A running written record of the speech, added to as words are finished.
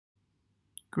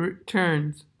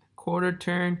turns: quarter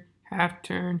turn, half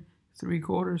turn,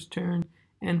 3/4 turn,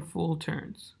 and full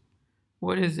turns.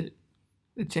 What is it?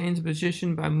 It changes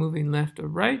position by moving left or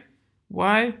right.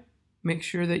 Why? Make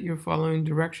sure that you're following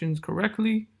directions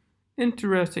correctly.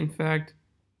 Interesting fact,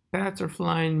 bats are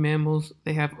flying mammals.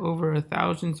 They have over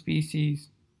 1,000 species.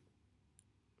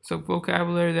 So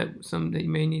vocabulary that you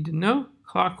may need to know: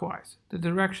 clockwise, the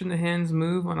direction the hands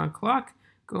move on a clock,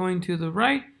 going to the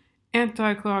right.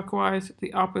 Anti-clockwise,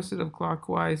 the opposite of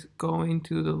clockwise, going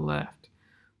to the left.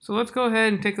 So let's go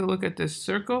ahead and take a look at this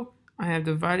circle. I have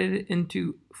divided it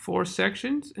into 4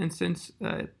 sections, and since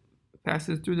it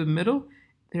passes through the middle,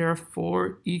 there are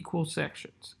 4 equal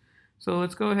sections. So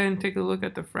let's go ahead and take a look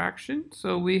at the fraction.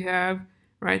 So we have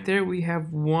right there, we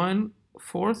have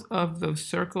 1/4 of the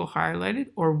circle highlighted,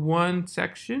 or 1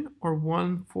 section, or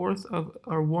 1/4 of,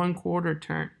 or 1/4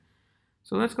 turn.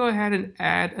 So let's go ahead and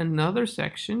add another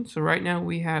section. So right now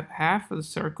we have half of the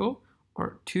circle,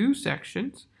 or 2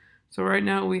 sections. So right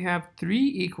now we have 3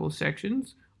 equal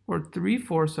sections, or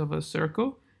 3/4 of a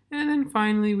circle. And then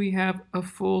finally we have a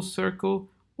full circle,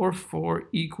 or 4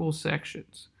 equal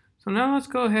sections. So now let's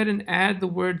go ahead and add the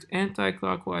words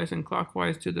anti-clockwise and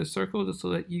clockwise to the circle, just so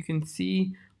that you can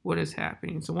see what is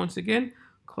happening. So once again,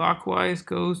 clockwise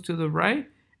goes to the right,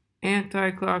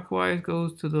 anti-clockwise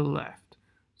goes to the left.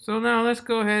 So now let's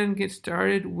go ahead and get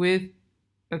started with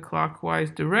a clockwise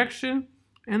direction,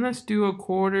 and let's do a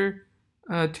quarter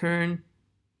turn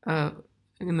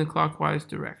in the clockwise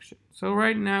direction. So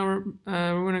right now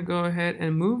we're going to go ahead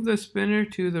and move the spinner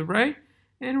to the right,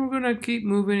 and we're going to keep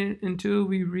moving it until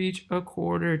we reach a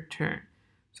quarter turn.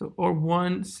 So or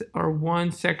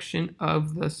one section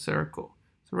of the circle.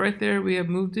 So right there we have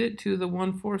moved it to the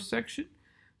 1/4 section.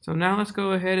 So now let's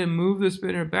go ahead and move the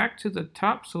spinner back to the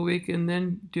top so we can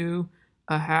then do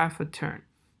a half a turn.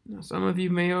 Now some of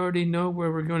you may already know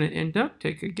where we're going to end up.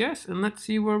 Take a guess and let's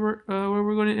see where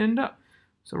we're going to end up.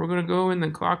 So we're going to go in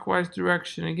the clockwise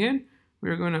direction again.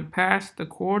 We're going to pass the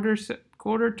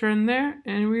quarter turn there,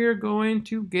 and we are going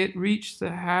to reach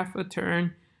the half a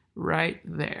turn right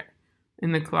there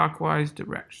in the clockwise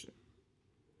direction.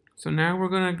 So now we're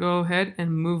going to go ahead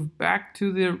and move back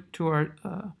to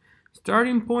our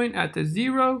starting point at the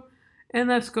 0, and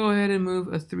let's go ahead and move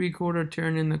a 3/4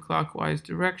 turn in the clockwise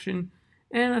direction.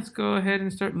 And let's go ahead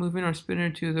and start moving our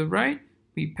spinner to the right.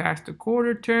 We passed a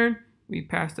quarter turn, we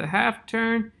passed a half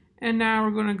turn, and now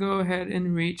we're going to go ahead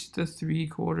and reach the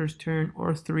 3/4 turn,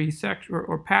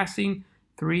 or passing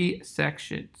 3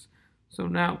 sections. So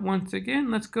now once again,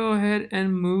 let's go ahead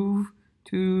and move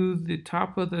to the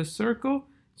top of the circle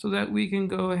so that we can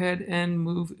go ahead and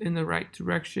move in the right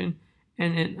direction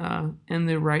and in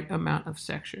the right amount of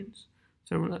sections.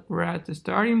 So we're at the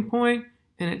starting point,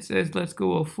 and it says let's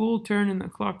go a full turn in the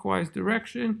clockwise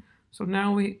direction. So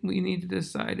now we need to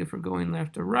decide if we're going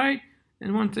left or right.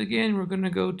 And once again, we're going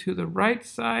to go to the right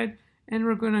side, and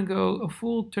we're going to go a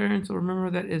full turn. So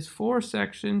remember that is 4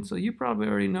 sections. So you probably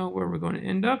already know where we're going to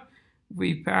end up.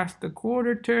 We passed the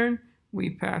quarter turn,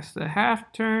 we passed the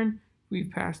half turn, we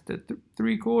passed the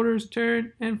 3/4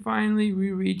 turn, and finally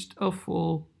we reached a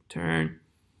full turn.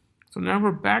 So now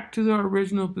we're back to our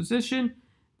original position,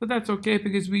 but that's okay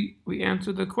because we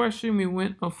answered the question. We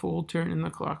went a full turn in the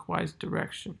clockwise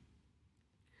direction.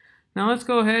 Now let's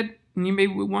go ahead, and you may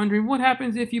be wondering what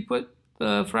happens if you put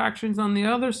the fractions on the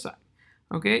other side.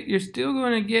 Okay, you're still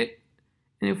going to get,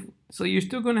 so you're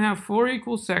still going to have 4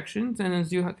 equal sections, and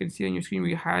as you can see on your screen,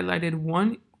 we highlighted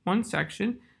one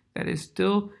section that is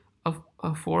still a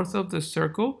 1/4 of the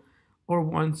circle, or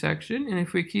 1 section. And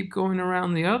if we keep going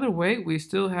around the other way, we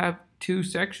still have 2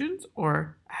 sections,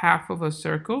 or half of a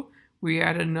circle. We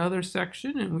add another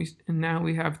section, and now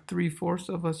we have 3/4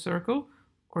 of a circle,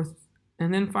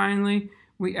 and then finally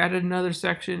we add another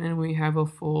section, and we have a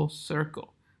full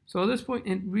circle. So at this point,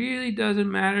 it really doesn't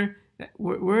matter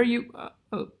where you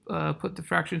put the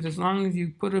fractions, as long as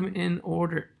you put them in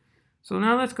order. So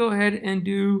now let's go ahead and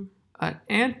do an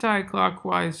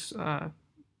anti-clockwise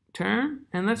turn,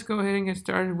 and let's go ahead and get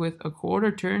started with a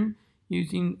quarter turn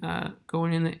using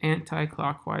going in the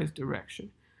anti-clockwise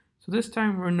direction. So this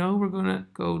time we're going to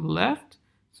go left.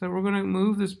 So we're going to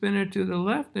move the spinner to the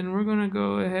left, and we're going to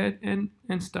go ahead and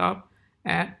stop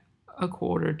at a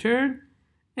quarter turn,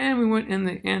 and we went in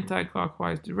the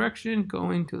anti-clockwise direction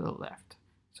going to the left.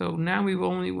 So now we've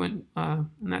only went, and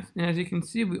as you can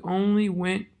see, we only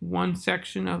went 1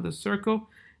 section of the circle.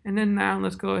 And then now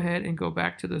let's go ahead and go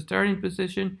back to the starting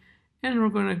position, and we're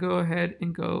going to go ahead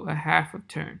and go a half a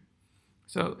turn.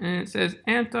 So, and it says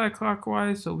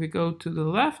anti-clockwise, so we go to the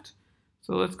left.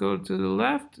 So let's go to the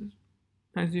left.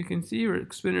 As you can see, our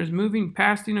spinner is moving,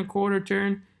 passing a quarter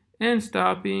turn, and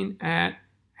stopping at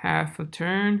half a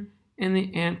turn in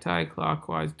the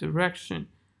anti-clockwise direction.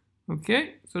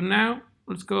 Okay, so now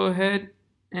let's go ahead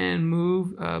and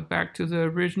move back to the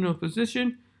original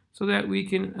position so that we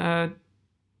can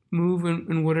move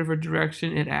in whatever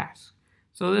direction it asks.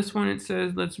 So this one, it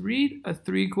says, let's read a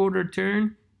 3/4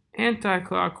 turn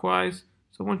anti-clockwise.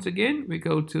 So once again, we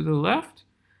go to the left,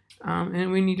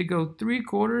 and we need to go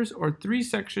 3/4 or 3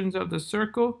 sections of the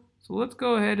circle. So let's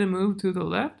go ahead and move to the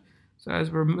left. So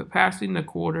as we're passing the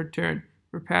quarter turn,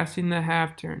 we're passing the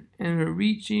half turn, and we're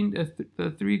reaching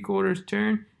the 3/4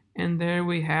 turn, and there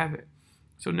we have it.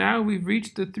 So now we've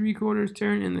reached the 3/4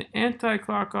 turn in the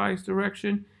anti-clockwise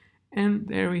direction, and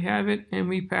there we have it, and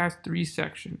we passed 3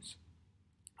 sections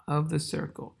of the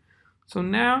circle. So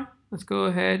now let's go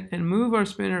ahead and move our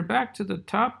spinner back to the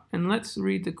top, and let's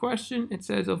read the question. It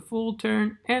says a full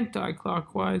turn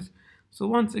anti-clockwise. So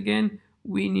once again,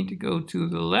 we need to go to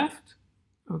the left,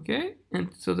 okay,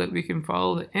 and so that we can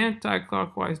follow the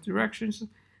anti-clockwise directions.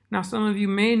 Now some of you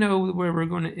may know where we're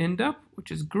going to end up,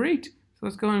 which is great. So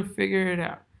let's go and figure it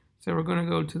out. So we're going to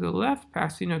go to the left,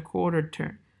 passing a quarter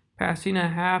turn, passing a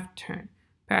half turn,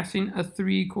 passing a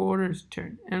 3/4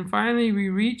 turn, and finally we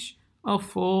reach a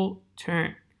full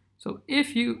turn. So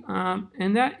if you,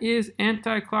 and that is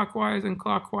anti-clockwise and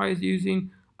clockwise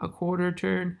using a quarter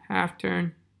turn, half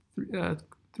turn,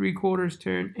 3/4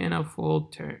 turn, and a full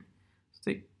turn.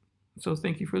 So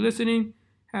thank you for listening,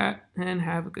 and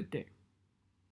have a good day.